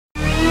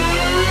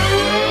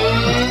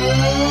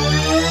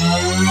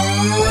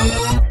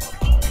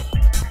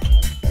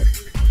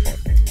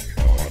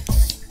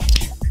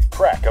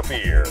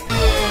Crackabeer.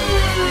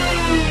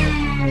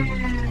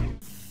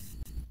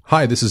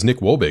 Hi, this is Nick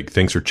Wobig.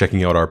 Thanks for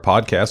checking out our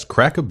podcast,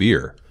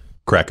 Crackabeer.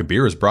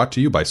 Crackabeer is brought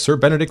to you by Sir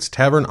Benedict's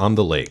Tavern on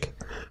the Lake.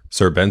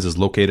 Sir Ben's is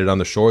located on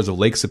the shores of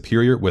Lake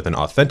Superior with an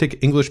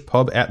authentic English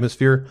pub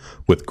atmosphere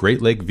with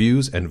Great Lake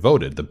views and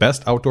voted the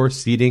best outdoor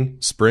seating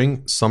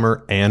spring,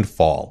 summer, and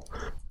fall.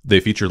 They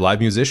feature live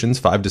musicians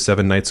 5 to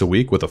 7 nights a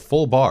week with a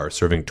full bar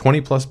serving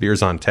 20 plus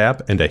beers on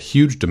tap and a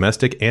huge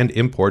domestic and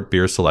import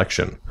beer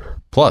selection.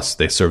 Plus,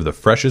 they serve the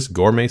freshest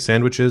gourmet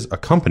sandwiches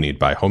accompanied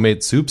by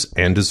homemade soups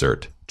and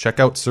dessert. Check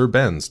out Sir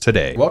Ben's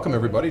today. Welcome,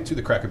 everybody, to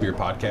the Crackabeer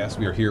podcast.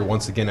 We are here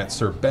once again at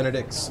Sir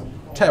Benedict's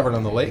Tavern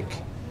on the Lake.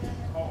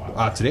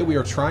 Today we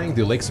are trying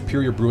the Lake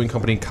Superior Brewing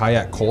Company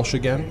Kayak Kolsch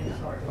again.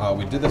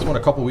 We did this one a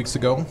couple weeks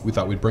ago. We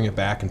thought we'd bring it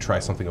back and try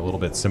something a little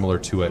bit similar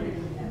to it,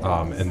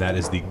 and that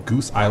is the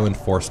Goose Island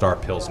 4-Star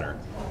Pilsner.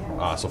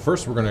 So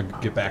first we're going to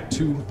get back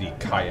to the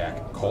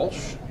Kayak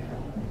Kolsch.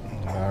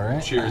 All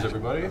right. Cheers,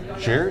 everybody.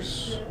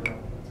 Cheers.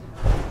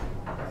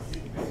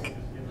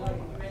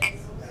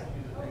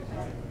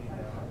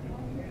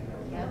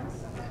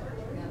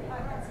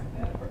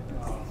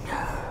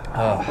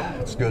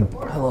 It's good.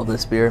 I love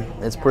this beer.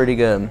 It's pretty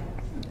good.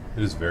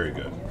 It is very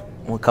good.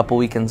 Well, a couple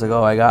weekends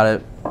ago, I got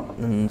it.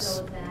 And it's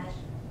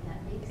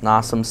an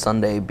awesome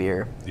Sunday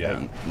beer. Yeah.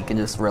 That you can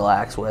just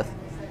relax with.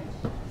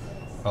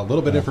 A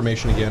little bit of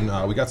information again.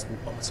 We got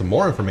some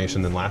more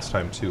information than last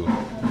time, too.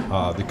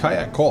 The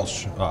Kayak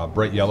Kolsch,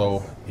 bright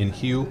yellow in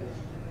hue.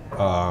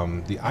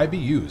 The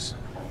IBUs,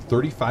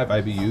 35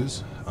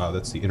 IBUs.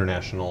 That's the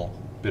International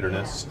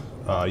Bitterness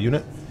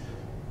Unit.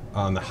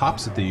 The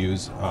hops that they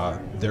use,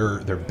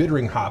 their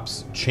bittering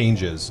hops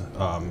changes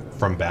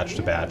from batch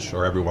to batch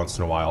or every once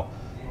in a while.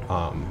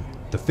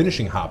 The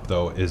finishing hop,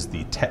 though, is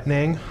the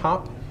Tetnang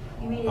hop,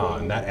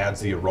 and that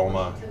adds the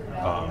aroma,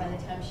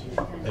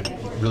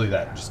 and really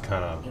that just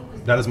kind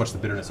of, not as much the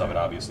bitterness of it,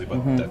 obviously,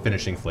 but the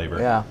finishing flavor.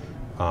 Yeah.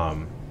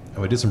 And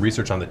we did some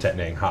research on the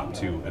Tetnang hop,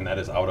 too, and that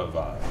is out of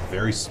a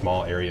very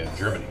small area in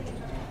Germany.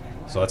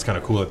 So that's kind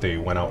of cool that they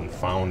went out and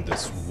found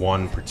this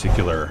one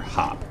particular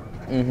hop.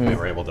 They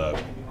were able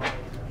to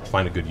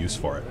find a good use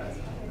for it.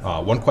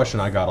 One question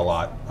I got a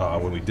lot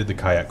when we did the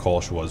Kayak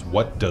Kolsch was,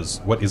 what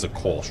is a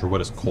Kolsch, or what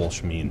does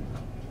Kolsch mean?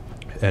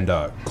 And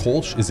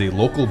Kolsch is a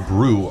local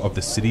brew of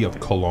the city of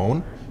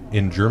Cologne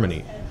in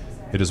Germany.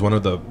 It is one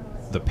of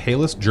the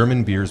palest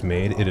German beers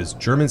made. It is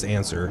German's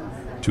answer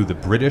to the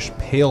British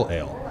Pale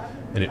Ale,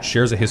 and it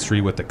shares a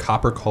history with the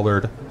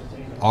copper-colored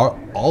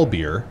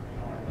Allbier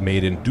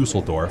made in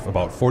Dusseldorf,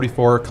 about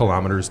 44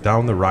 kilometers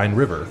down the Rhine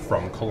River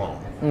from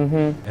Cologne.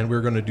 And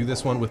we're going to do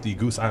this one with the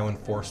Goose Island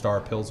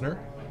 4-Star Pilsner.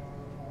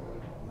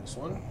 This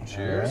one.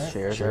 Cheers.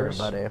 Cheers,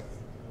 everybody.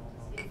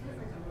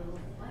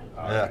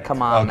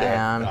 Come on,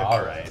 man.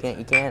 All right.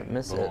 You can't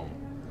miss it.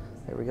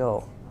 Here we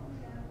go.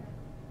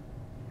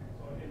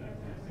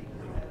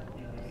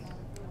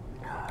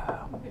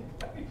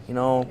 You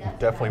know,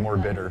 Definitely more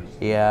bitter.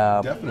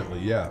 yeah, Definitely,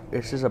 yeah.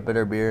 this is a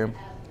bitter beer.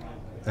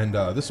 And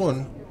this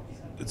one,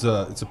 it's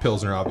a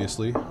Pilsner,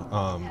 obviously.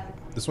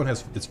 This one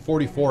it's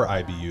 44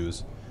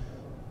 IBUs.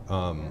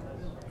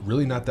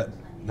 Really not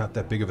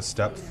that big of a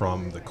step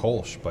from the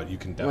Kolsch, but you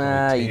can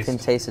definitely taste. You can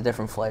taste a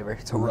different flavor.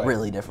 It's a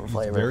really different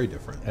flavor. It's very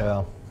different.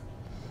 Yeah.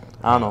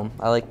 I don't know.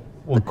 I like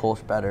the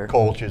Kolsch better.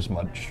 Kolsch is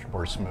much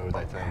more smooth,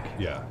 I think.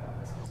 Yeah.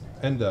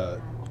 And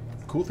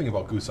cool thing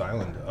about Goose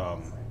Island,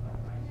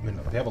 I mean,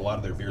 they have a lot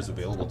of their beers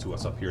available to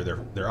us up here.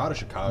 They're out of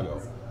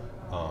Chicago,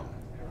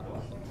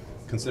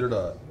 considered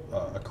a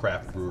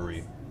craft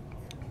brewery,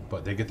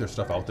 but they get their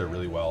stuff out there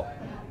really well.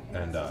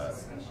 And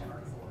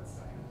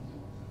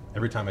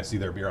every time I see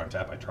their beer on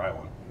tap, I try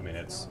one. I mean,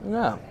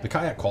 the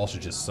Kayak Kolsch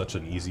is just such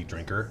an easy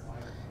drinker.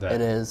 That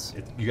It is.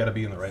 You got to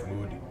be in the right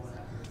mood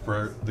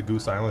for the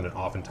Goose Island, and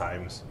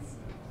oftentimes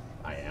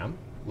I am.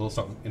 A little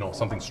something,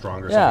 something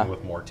stronger, something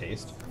with more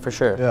taste. For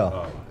sure.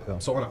 Yeah.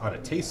 So on a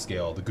taste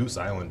scale, the Goose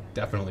Island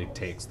definitely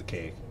takes the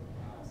cake.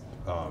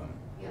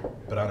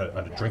 But on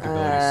a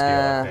drinkability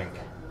scale, I think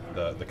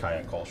the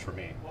Kayak Kolsch for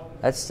me.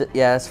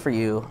 That's for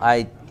you.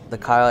 The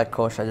Kayak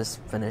Kolsch, I just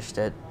finished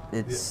it.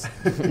 It's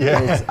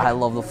I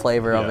love the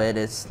flavor of it.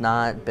 It's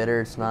not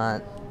bitter. It's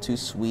not too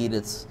sweet.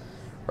 It's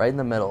right in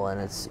the middle, and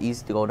it's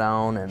easy to go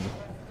down, and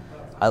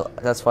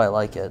that's why I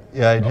like it.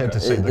 Yeah, I'd have to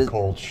say the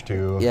Kolsch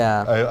too.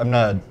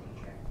 Yeah.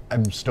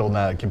 I'm still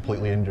not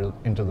completely into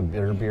the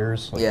bitter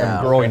beers. Like, Yeah.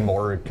 I'm growing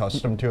more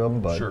accustomed to them,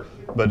 but Sure.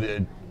 but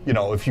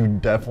if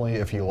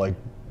you like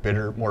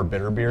more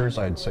bitter beers,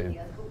 I'd say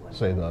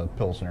the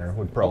Pilsner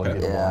would probably be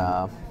the one.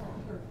 Yeah.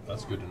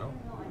 That's good to know.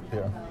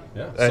 Yeah.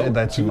 Yeah,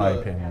 that's in my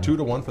opinion.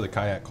 2-1 for the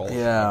Kayak Kolsch.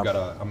 Yeah.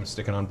 I'm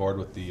sticking on board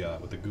with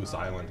the Goose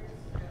Island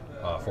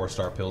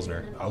 4-Star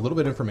Pilsner. A little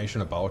bit of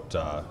information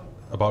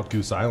about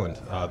Goose Island.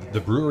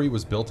 The brewery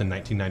was built in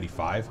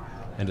 1995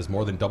 and has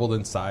more than doubled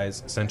in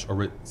size since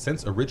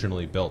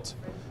originally built.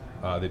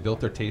 They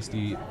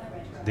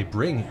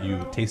bring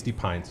you tasty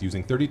pints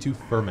using 32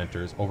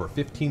 fermenters, over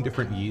 15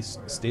 different yeasts,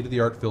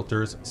 state-of-the-art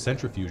filters,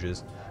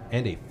 centrifuges,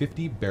 and a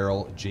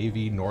 50-barrel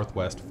JV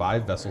Northwest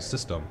 5-vessel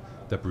system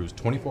that brews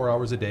 24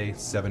 hours a day,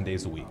 7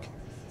 days a week.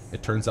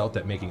 It turns out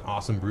that making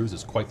awesome brews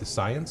is quite the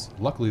science.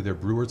 Luckily, their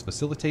brewers'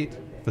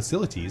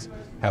 facilities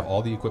have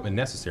all the equipment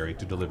necessary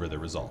to deliver the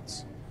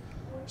results.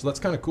 So that's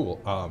kind of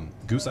cool.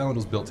 Goose Island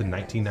was built in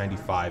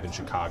 1995 in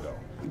Chicago.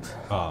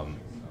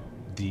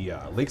 The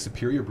Lake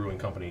Superior Brewing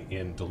Company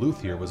in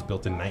Duluth here was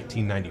built in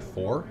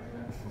 1994,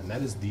 and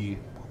that is the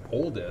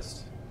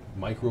oldest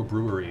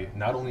microbrewery,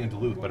 not only in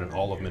Duluth, but in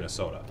all of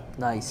Minnesota.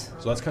 Nice.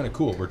 So that's kind of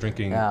cool. We're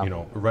drinking,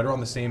 Yeah. right around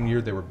the same year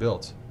they were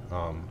built.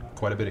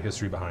 Quite a bit of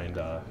history behind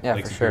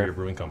Lake for Superior sure.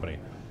 Brewing Company.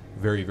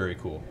 Very, very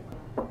cool.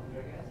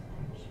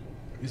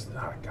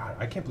 God,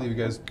 I can't believe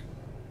you guys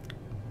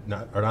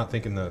are not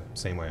thinking the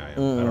same way I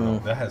am. I don't know.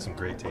 That has some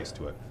great taste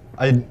to it.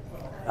 I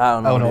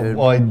don't know, dude.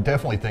 Well, I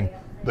definitely think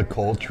the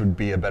Kolsch would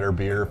be a better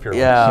beer if you're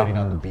Yeah. like, sitting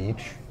on the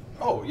beach.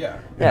 Oh, yeah.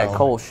 Yeah, know.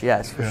 Kolsch,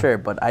 yes, for sure.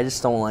 But I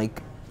just don't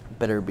like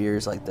bitter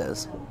beers like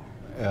this.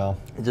 Yeah.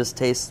 It just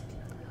tastes,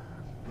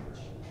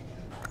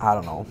 I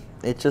don't know.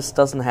 It just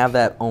doesn't have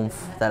that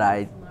oomph that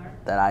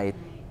I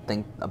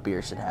think a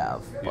beer should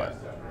have. Yeah. But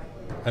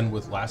And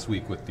with last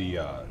week with the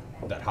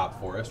that Hop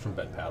Forest from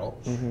Bent Paddle,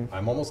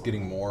 I'm almost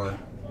getting more,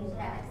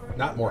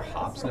 not more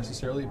hops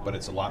necessarily, but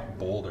it's a lot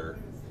bolder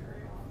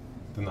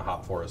than the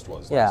Hop Forest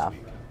was Yeah. last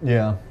week.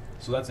 Yeah.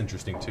 So that's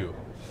interesting too.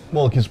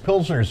 Well, because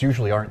Pilsners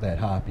usually aren't that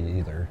hoppy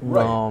either.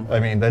 no, I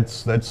mean,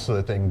 that's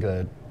the thing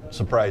that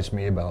surprised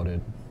me about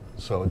it.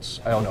 So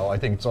I don't know, I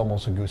think it's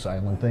almost a Goose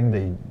Island thing.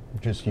 They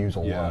just use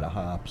a Yeah. lot of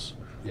hops.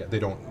 Yeah, they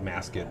don't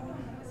mask it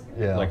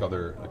Yeah. like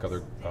other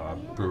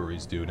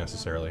breweries do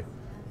necessarily,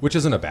 which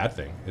isn't a bad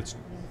thing. It's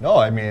No,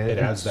 I mean, it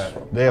adds it's-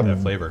 that they have that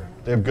flavor.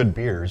 They have good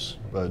beers,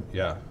 but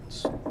Yeah.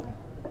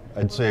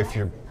 I'd say if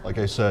you're, like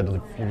I said,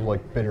 if you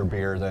like bitter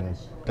beer, then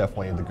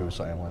definitely the Goose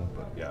Island.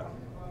 But Yeah.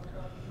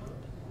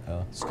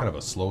 It's kind of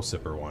a slow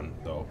sipper one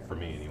though for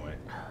me anyway.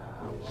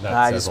 That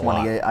I says just a want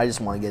lot. to get. I just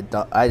want to get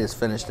done. I just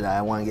finished it.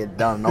 I want to get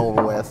done and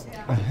over with.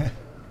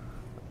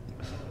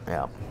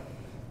 Yeah.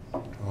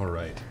 All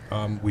right.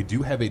 We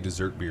do have a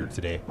dessert beer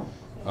today.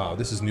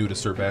 This is new to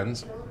Sir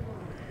Ben's.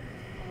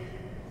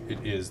 It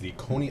is the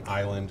Coney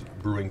Island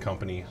Brewing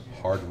Company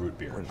Hard Root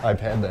Beer. I've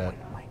had that.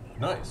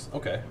 Nice.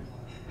 Okay.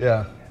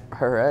 Yeah.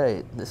 All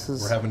right. This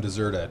is. We're having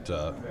dessert at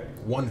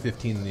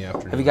 1:15 in the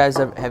afternoon.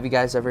 Have you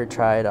guys ever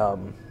tried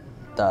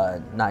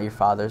the Not Your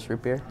Father's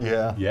root beer?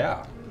 Yeah.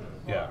 Yeah.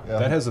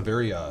 That has a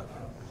very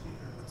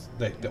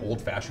the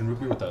old-fashioned root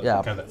beer with the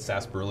Yeah. kind of that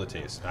sarsaparilla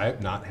taste. I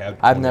have not had.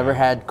 I've Coney never Island.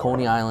 had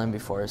Coney Island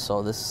before,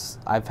 so this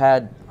I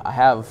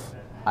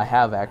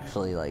have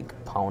actually like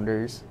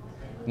pounders.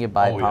 You can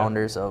buy Oh, yeah.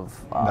 pounders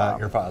of Not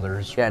Your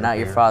Father's. yeah, Not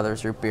Your beer.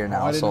 Father's root beer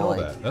now. I didn't so know like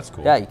that. That's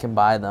cool. Yeah, you can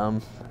buy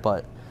them,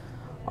 but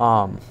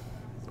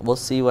we'll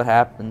see what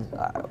happens.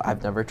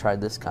 I've never tried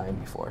this kind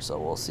before, so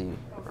we'll see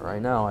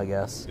right now, I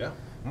guess. Yeah.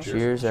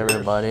 Cheers,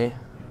 everybody.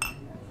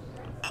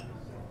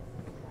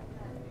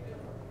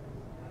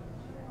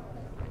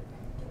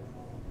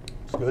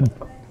 It's good.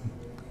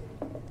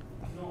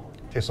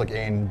 Tastes like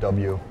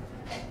A&W.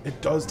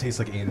 It does taste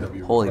like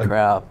A&W. Holy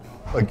crap.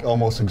 Like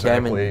almost Can't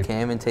exactly.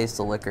 even taste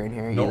the liquor in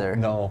here No, either.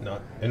 No.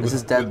 Not, and This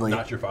with, is deadly. With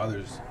Not Your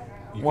Father's.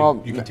 You Well,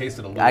 can, you can taste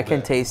it a little I bit.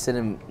 can taste it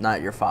in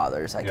Not Your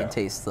Father's. I Yeah. can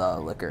taste the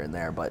liquor in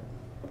there, but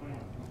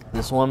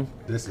this one,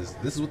 This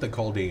is what they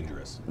call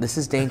dangerous. this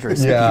is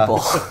dangerous Yeah. to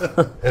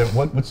people. And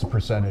what's the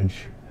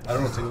percentage? I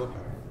don't know. Take a look.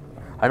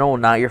 I know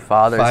Not Your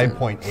Father's.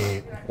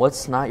 5.8,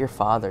 What's Not Your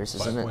Father's,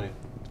 isn't it?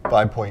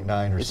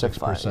 5.9 or It's a 6%.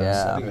 five,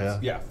 yeah. I think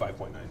it's, yeah,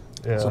 5.9.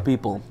 Yeah. So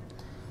people,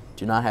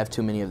 do not have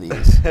too many of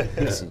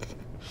these.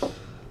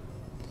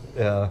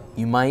 Yeah.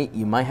 You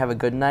might have a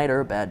good night or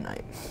a bad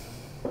night.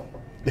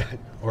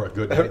 Or a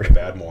good night and a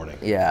bad morning.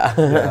 Yeah,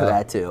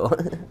 that too.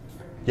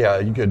 Yeah,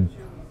 you could,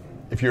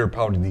 if you were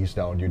pounding these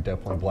down, you'd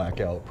definitely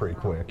black out pretty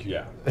quick.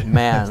 Yeah.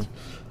 Man,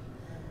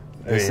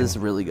 this mean- is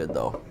really good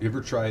though. You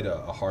ever tried a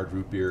hard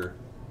root beer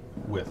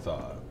with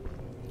a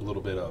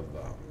little bit of...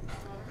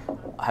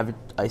 Have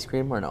ice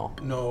cream or no?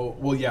 no,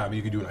 well, yeah, I mean,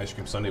 you could do an ice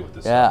cream sundae with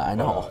this. Yeah, stuff. I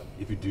know.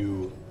 If you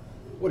do,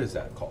 what is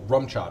that called?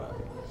 Rum chata.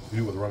 If you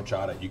do it with rum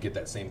chata, you get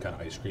that same kind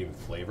of ice cream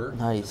flavor.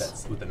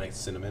 Nice. With a nice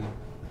cinnamon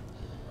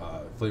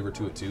flavor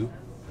to it, too.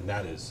 And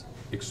that is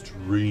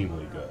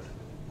extremely good.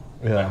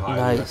 I Yeah.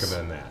 highly Nice.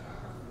 recommend that.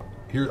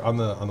 Here on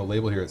the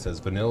label here, it says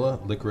vanilla,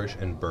 licorice,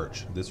 and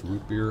birch. This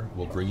root beer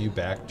will bring you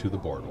back to the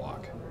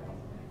boardwalk.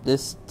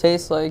 This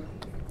tastes like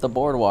the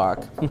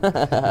boardwalk.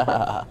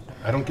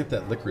 I don't get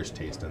that licorice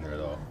taste in there,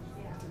 though.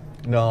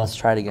 No. Let's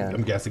try it again.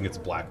 I'm guessing it's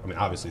black. I mean,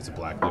 obviously it's a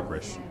black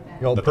licorice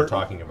know, that they're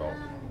talking about,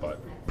 but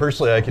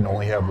Personally, I can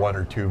only have one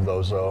or two of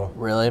those though.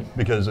 Really?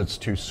 Because it's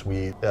too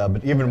sweet. Yeah,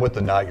 but even with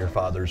the Not Your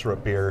Father's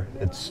root beer,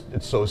 it's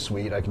so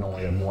sweet. I can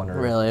only have one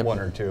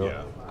or two.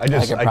 Yeah. I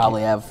could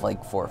probably have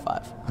like 4 or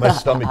 5. My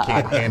stomach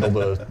can't handle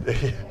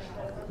the.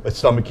 My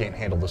stomach can't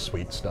handle the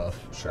sweet stuff.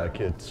 Sure. Like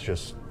it's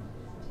just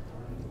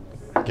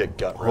get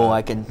gut rot. Oh,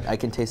 I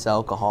can taste the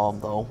alcohol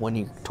though when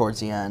you towards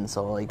the end,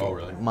 so like Oh,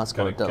 really? it must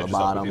go Kinda to the catches up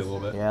with bottom. you a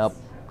little bit? Yep.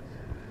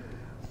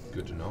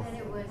 good to know.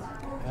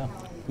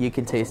 You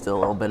can taste it a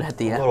little bit at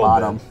the little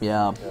bottom. bit.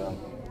 Yeah.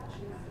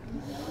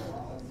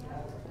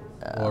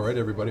 Well, all right,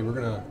 everybody.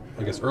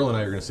 I guess Earl and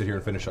I are gonna sit here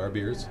and finish our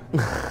beers. It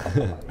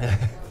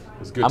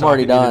was good I'm talking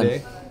already to you done.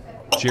 today.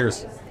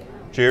 Cheers.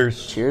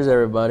 Cheers. Cheers,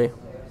 everybody.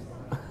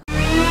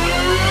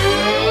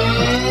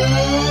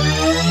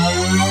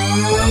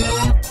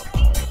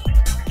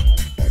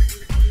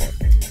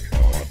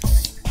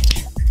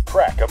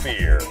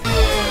 Crackabeer.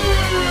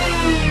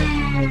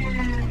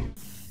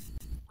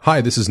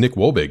 Hi, this is Nick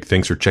Wobig.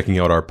 Thanks for checking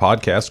out our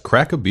podcast,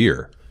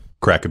 Crackabeer.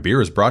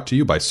 Crackabeer is brought to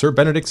you by Sir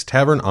Benedict's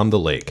Tavern on the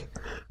Lake.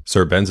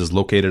 Sir Ben's is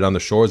located on the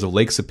shores of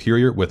Lake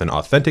Superior with an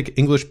authentic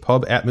English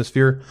pub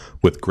atmosphere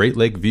with Great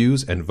Lake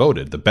views and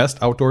voted the best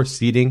outdoor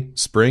seating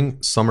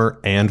spring, summer,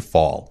 and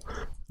fall.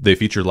 They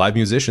feature live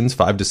musicians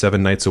 5 to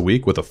 7 nights a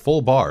week with a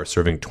full bar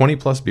serving 20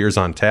 plus beers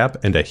on tap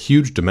and a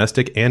huge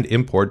domestic and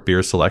import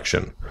beer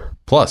selection.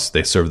 Plus,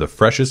 they serve the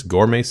freshest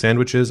gourmet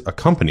sandwiches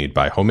accompanied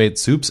by homemade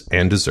soups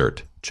and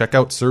dessert. Check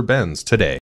out Sir Ben's today.